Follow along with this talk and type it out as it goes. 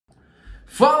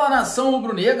Fala, nação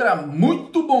rubro-negra,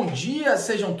 muito bom dia,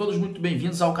 sejam todos muito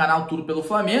bem-vindos ao canal Tudo pelo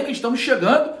Flamengo. Estamos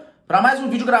chegando para mais um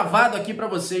vídeo gravado aqui para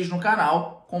vocês no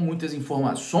canal, com muitas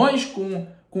informações,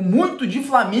 com muito de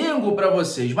Flamengo para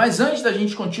vocês. Mas antes da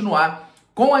gente continuar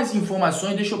com as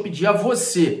informações, deixa eu pedir a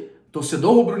você,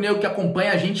 torcedor rubro-negro que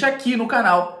acompanha a gente aqui no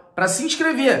canal, para se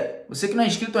inscrever. Você que não é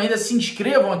inscrito ainda, se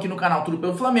inscrevam aqui no canal Tudo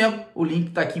pelo Flamengo. O link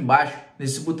está aqui embaixo,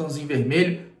 nesse botãozinho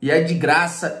vermelho, e é de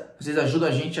graça. Vocês ajudam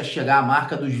a gente a chegar à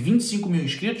marca dos 25 mil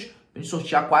inscritos, para a gente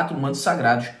sortear 4 mantos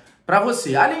sagrados para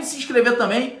você. Além de se inscrever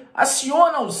também,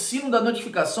 aciona o sino da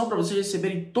notificação para vocês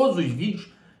receberem todos os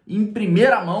vídeos em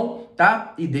primeira mão,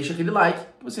 tá? E deixa aquele like,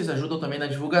 que vocês ajudam também na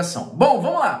divulgação. Bom,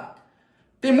 vamos lá.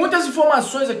 Tem muitas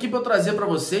informações aqui para eu trazer para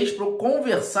vocês, para eu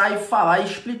conversar e falar e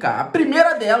explicar. A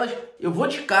primeira delas, eu vou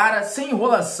de cara, sem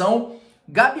enrolação.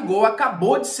 Gabigol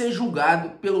acabou de ser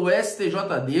julgado pelo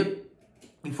STJD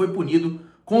e foi punido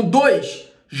com 2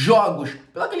 jogos.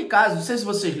 Pelo aquele caso, não sei se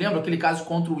vocês lembram, aquele caso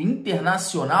contra o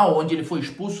Internacional, onde ele foi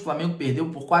expulso, o Flamengo perdeu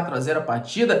por 4-0 a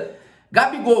partida.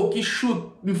 Gabigol, que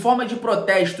em forma de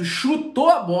protesto, chutou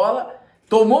a bola,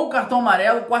 tomou o cartão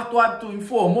amarelo, o quarto árbitro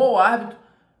informou o árbitro,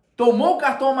 tomou o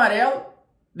cartão amarelo,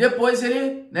 depois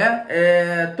ele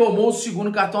tomou o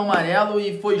segundo cartão amarelo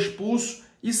e foi expulso.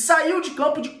 E saiu de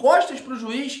campo de costas para o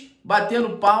juiz,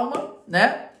 batendo palma,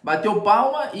 né? Bateu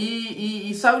palma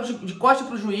e saiu de costas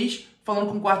para o juiz, falando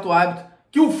com o quarto árbitro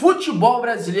que o futebol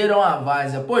brasileiro é uma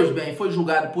várzea. Pois bem, foi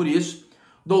julgado por isso.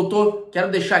 Doutor, quero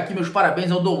deixar aqui meus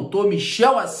parabéns ao doutor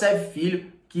Michel ACESSE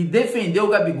Filho, que defendeu o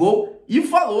Gabigol e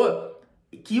falou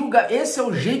que esse é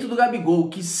o jeito do Gabigol,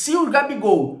 que se o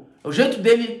Gabigol, é o jeito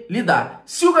dele lidar,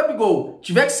 se o Gabigol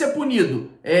tiver que ser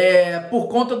punido por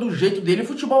conta do jeito dele, o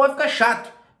futebol vai ficar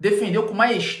chato. Defendeu com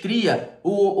maestria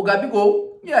o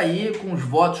Gabigol. E aí, com os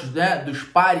votos dos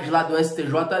pares lá do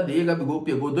STJD, Gabigol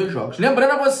pegou 2 jogos.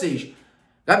 Lembrando a vocês,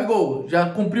 Gabigol já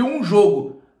cumpriu um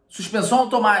jogo, suspensão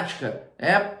automática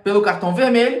pelo cartão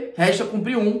vermelho, resta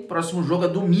cumprir um. Próximo jogo é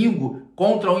domingo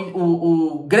contra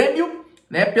o Grêmio,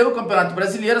 pelo Campeonato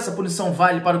Brasileiro. Essa punição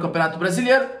vale para o Campeonato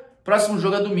Brasileiro. Próximo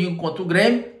jogo é domingo contra o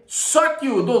Grêmio. Só que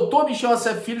o doutor Michel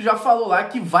ACESSE Filho já falou lá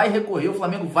que vai recorrer, o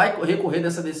Flamengo vai recorrer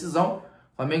dessa decisão.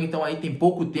 O Flamengo, então, aí tem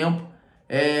pouco tempo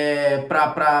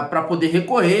para poder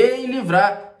recorrer e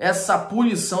livrar essa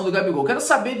punição do Gabigol. Quero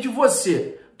saber de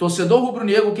você, torcedor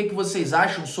rubro-negro, o que vocês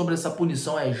acham sobre essa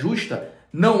punição. É justa?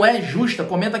 Não é justa?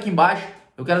 Comenta aqui embaixo.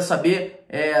 Eu quero saber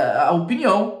a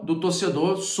opinião do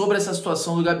torcedor sobre essa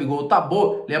situação do Gabigol. Tá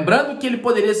bom? Lembrando que ele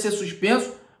poderia ser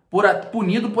suspenso,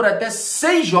 punido por até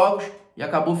 6 jogos e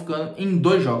acabou ficando em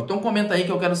 2 jogos. Então comenta aí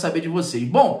que eu quero saber de vocês.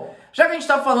 Bom, já que a gente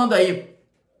está falando aí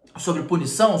sobre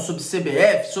punição, sobre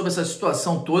CBF, sobre essa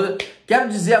situação toda,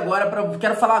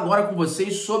 quero falar agora com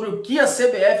vocês sobre o que a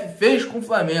CBF fez com o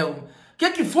Flamengo. O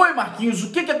que foi, Marquinhos?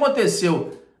 O que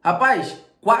aconteceu? Rapaz,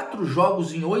 4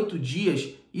 jogos em 8 dias,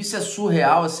 isso é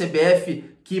surreal. A CBF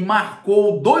que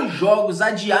marcou 2 jogos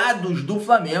adiados do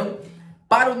Flamengo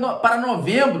para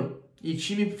novembro, e o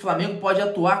time do Flamengo pode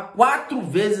atuar 4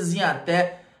 vezes em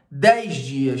até 10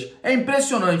 dias. É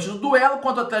impressionante. O duelo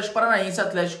contra o Atlético Paranaense e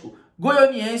Atlético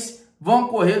Goianiense vão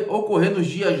ocorrer nos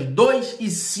dias 2 e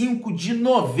 5 de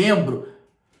novembro.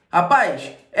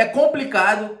 Rapaz, é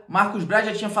complicado. Marcos Braz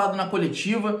já tinha falado na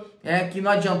coletiva que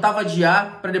não adiantava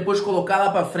adiar para depois colocar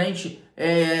lá para frente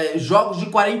jogos de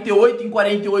 48 em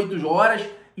 48 horas.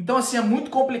 Então, assim, é muito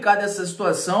complicada essa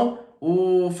situação.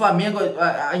 O Flamengo,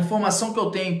 a informação que eu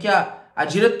tenho é que a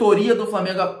diretoria do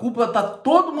Flamengo, a cúpula, tá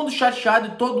todo mundo chateado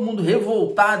e todo mundo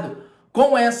revoltado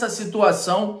com essa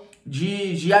situação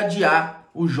de adiar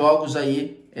os jogos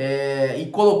aí e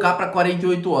colocar para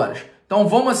 48 horas. Então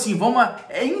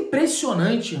é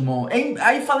impressionante, irmão.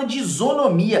 Aí fala de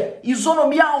isonomia.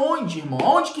 Isonomia aonde, irmão?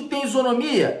 Aonde que tem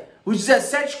isonomia? Os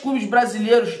 17 clubes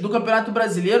brasileiros do Campeonato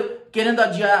Brasileiro querendo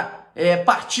adiar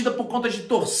partida por conta de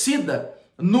torcida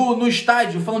no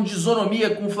estádio, falando de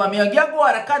isonomia com o Flamengo. E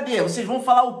agora, cadê? Vocês vão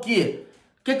falar o quê?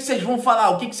 O que vocês vão falar?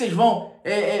 O que vocês vão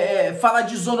falar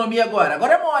de isonomia agora?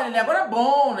 Agora é mole, né? Agora é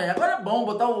bom, né? Agora é bom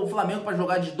botar o Flamengo para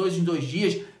jogar de 2 em 2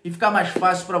 dias e ficar mais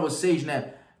fácil para vocês,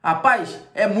 né? Rapaz,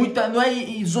 não é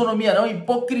isonomia não, é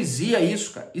hipocrisia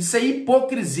isso, cara. Isso é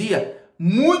hipocrisia.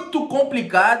 Muito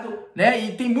complicado, né?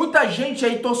 E tem muita gente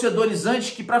aí,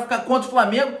 torcedorizante, que para ficar contra o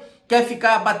Flamengo quer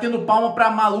ficar batendo palma para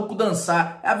maluco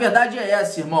dançar. A verdade é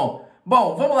essa, irmão.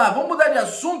 Bom, vamos lá, vamos mudar de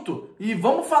assunto e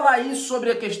vamos falar aí sobre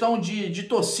a questão de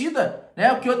torcida,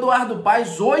 né? O que o Eduardo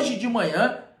Paes hoje de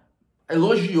manhã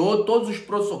elogiou todos os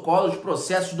protocolos, os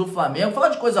processos do Flamengo, falar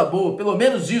de coisa boa, pelo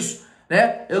menos isso,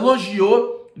 né?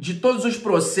 Elogiou de todos os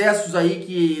processos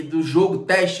aí do jogo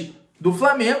Teste do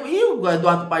Flamengo. E o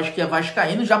Eduardo Paes, que é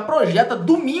vascaíno, já projeta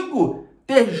domingo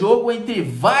ter jogo entre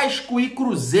Vasco e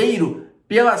Cruzeiro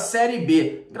pela Série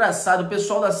B. Engraçado, o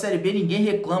pessoal da Série B, ninguém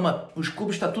reclama. Os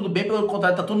clubes tá tudo bem, pelo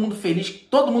contrário, tá todo mundo feliz,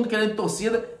 todo mundo querendo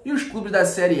torcida. E os clubes da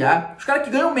Série A, os caras que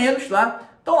ganham menos lá,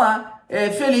 estão lá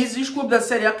felizes. E os clubes da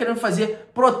Série A querendo fazer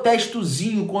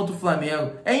protestozinho contra o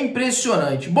Flamengo. É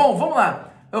impressionante. Bom, vamos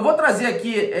lá. Eu vou trazer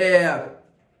aqui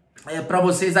para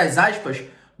vocês as aspas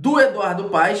do Eduardo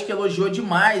Paes, que elogiou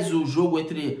demais o jogo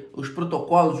entre os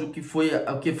protocolos, o que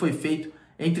foi feito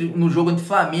no jogo entre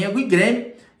Flamengo e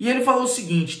Grêmio. E ele falou o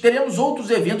seguinte: teremos outros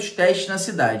eventos testes na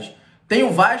cidade. Tem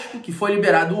o Vasco, que foi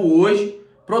liberado hoje.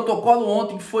 Protocolou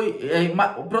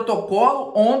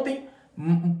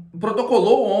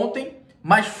ontem,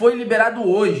 mas foi liberado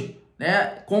hoje,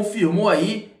 né? Confirmou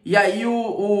aí. E aí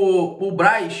o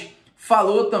Braz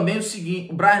falou também o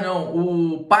seguinte,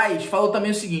 o Paes falou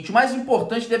também o seguinte: o mais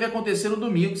importante deve acontecer no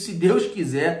domingo, se Deus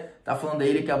quiser. Tá falando aí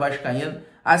ele que é vascaíno.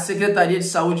 A Secretaria de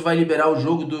Saúde vai liberar o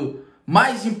jogo do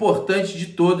mais importante de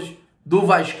todos, do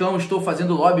Vascão. Estou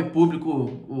fazendo lobby público,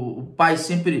 o Paes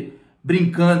sempre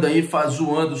brincando aí,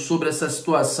 zoando sobre essa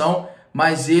situação,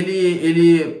 mas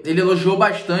ele elogiou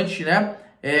bastante, né,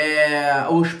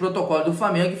 os protocolos do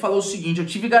Flamengo, e falou o seguinte: eu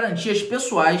tive garantias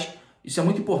pessoais, isso é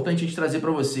muito importante a gente trazer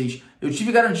para vocês, eu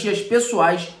tive garantias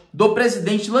pessoais do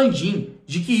presidente Landim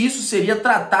de que isso seria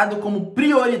tratado como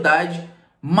prioridade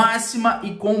máxima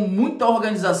e com muita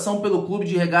organização pelo Clube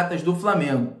de Regatas do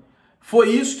Flamengo. Foi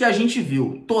isso que a gente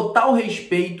viu, total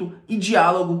respeito e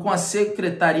diálogo com a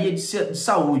Secretaria de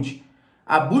Saúde.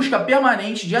 A busca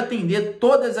permanente de atender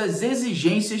todas as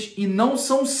exigências e não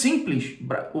são simples.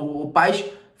 O Paes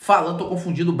falando, tô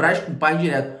confundindo o Braz com o Paes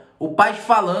direto. O Paes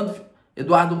falando,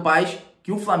 Eduardo Paes,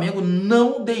 que o Flamengo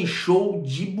não deixou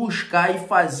de buscar e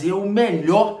fazer o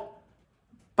melhor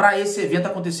para esse evento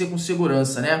acontecer com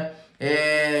segurança, né?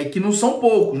 Que não são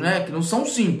poucos, né? Que não são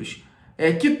simples.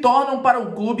 Que tornam para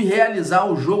o clube realizar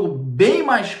o jogo bem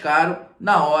mais caro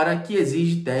na hora que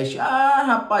exige teste. Ah,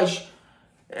 rapaz,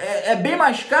 é bem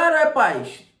mais caro,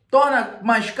 Paes? Torna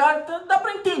mais caro? Dá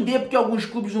para entender, porque alguns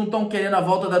clubes não estão querendo a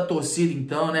volta da torcida,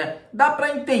 então, né? Dá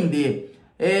para entender.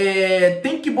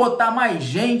 Tem que botar mais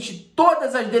gente,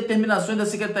 todas as determinações da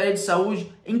Secretaria de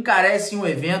Saúde encarecem o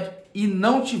evento e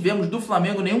não tivemos do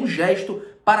Flamengo nenhum gesto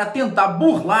para tentar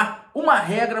burlar uma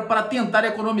regra para tentar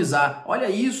economizar. Olha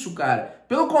isso, cara.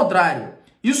 Pelo contrário,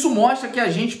 isso mostra que a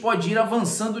gente pode ir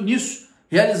avançando nisso,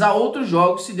 realizar outros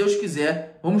jogos, se Deus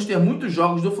quiser. Vamos ter muitos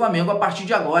jogos do Flamengo a partir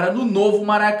de agora no novo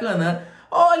Maracanã.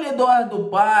 Olha, Eduardo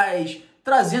Paes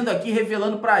trazendo aqui,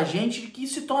 revelando pra gente que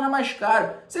se torna mais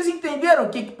caro. Vocês entenderam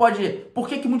por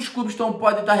que muitos clubes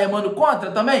podem estar remando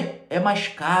contra também? É mais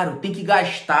caro, tem que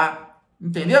gastar.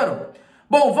 Entenderam?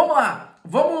 Bom, vamos lá.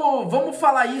 Vamos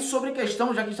falar aí sobre a questão,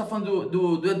 já que a gente está falando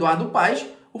do Eduardo Paes.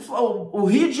 O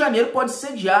Rio de Janeiro pode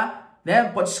sediar, né?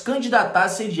 Pode se candidatar a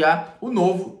sediar o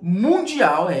novo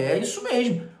Mundial. É isso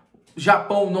mesmo. O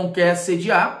Japão não quer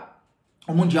sediar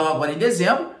o Mundial agora em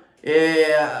dezembro.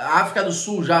 A África do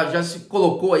Sul já se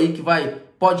colocou aí que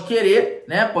pode querer,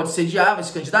 né? Pode sediar, vai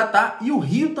se candidatar. E o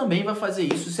Rio também vai fazer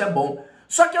isso, isso é bom.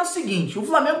 Só que é o seguinte: o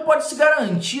Flamengo pode se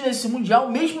garantir nesse Mundial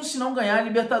mesmo se não ganhar a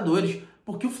Libertadores,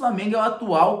 porque o Flamengo é o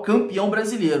atual campeão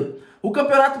brasileiro. O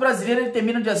Campeonato Brasileiro ele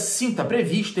termina dia 5, está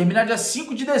previsto, terminar dia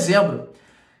 5 de dezembro.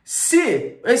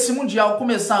 Se esse Mundial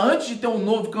começar antes de ter um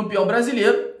novo campeão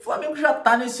brasileiro, o Flamengo já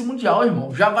está nesse Mundial,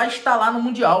 irmão. Já vai estar lá no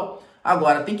Mundial.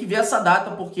 Agora, tem que ver essa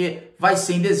data, porque vai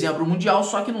ser em dezembro o Mundial,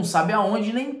 só que não sabe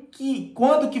aonde nem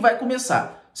quando que vai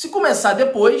começar. Se começar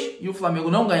depois e o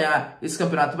Flamengo não ganhar esse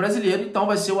Campeonato Brasileiro, então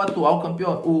vai ser o atual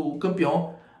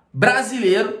campeão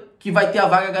brasileiro que vai ter a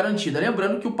vaga garantida.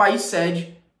 Lembrando que o país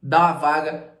sede dá a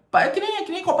vaga. É que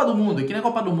nem Copa do Mundo. É que nem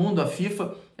Copa do Mundo, a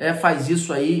FIFA faz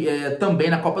isso aí também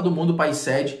na Copa do Mundo, o país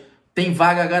sede tem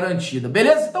vaga garantida.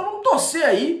 Beleza? Então vamos torcer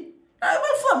aí.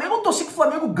 Vamos torcer que o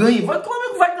Flamengo ganhe. O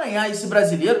Flamengo vai ganhar esse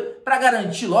brasileiro para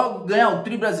garantir logo, ganhar o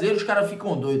tri brasileiro, os caras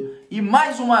ficam doidos. E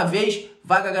mais uma vez,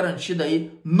 vaga garantida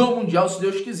aí no Mundial, se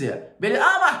Deus quiser. Beleza?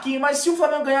 Ah, Marquinhos, mas se o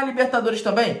Flamengo ganhar a Libertadores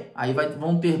também, aí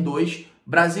vão ter dois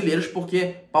brasileiros,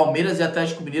 porque Palmeiras e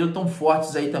Atlético Mineiro estão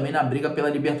fortes aí também na briga pela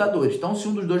Libertadores. Então, se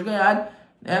um dos dois ganharem,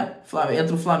 né,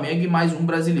 entra o Flamengo e mais um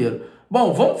brasileiro.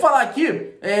 Bom, vamos falar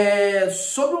aqui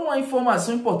sobre uma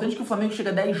informação importante, que o Flamengo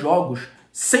chega a 10 jogos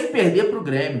sem perder para o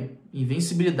Grêmio.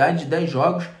 Invencibilidade de 10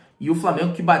 jogos. E o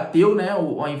Flamengo que bateu, né,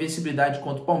 a invencibilidade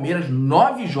contra o Palmeiras,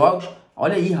 9 jogos.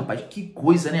 Olha aí, rapaz, que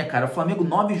coisa, né, cara? O Flamengo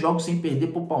 9 jogos sem perder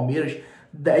para o Palmeiras,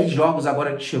 10 jogos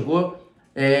agora que chegou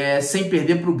sem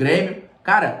perder para o Grêmio.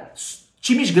 Cara,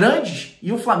 times grandes,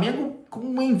 e o Flamengo com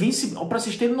uma invencibilidade, para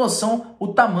vocês terem noção o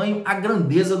tamanho, a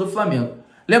grandeza do Flamengo.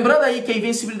 Lembrando aí que a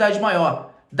invencibilidade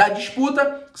maior da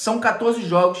disputa são 14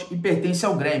 jogos e pertence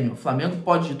ao Grêmio. O Flamengo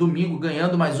pode, domingo,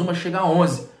 ganhando mais uma, chegar a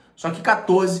 11. Só que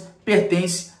 14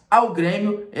 pertence ao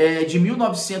Grêmio de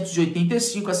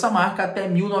 1985, essa marca, até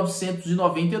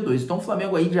 1992. Então o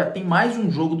Flamengo aí já tem mais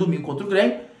um jogo domingo contra o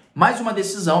Grêmio, mais uma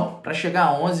decisão para chegar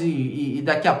a 11 e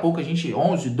daqui a pouco a gente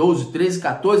 11, 12, 13,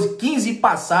 14, 15 e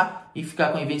passar e ficar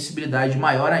com a invencibilidade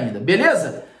maior ainda.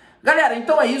 Beleza? Galera,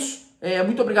 então é isso.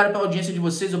 Muito obrigado pela audiência de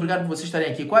vocês, obrigado por vocês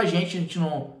estarem aqui com a gente. A gente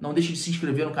não deixe de se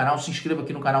inscrever no canal, se inscreva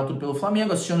aqui no canal Tudo Pelo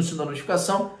Flamengo, acione o sininho da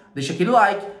notificação, deixa aquele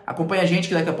like, acompanha a gente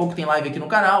que daqui a pouco tem live aqui no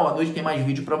canal, à noite tem mais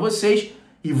vídeo pra vocês.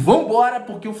 E vambora,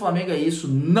 porque o Flamengo é isso,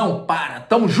 não para.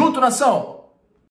 Tamo junto, nação!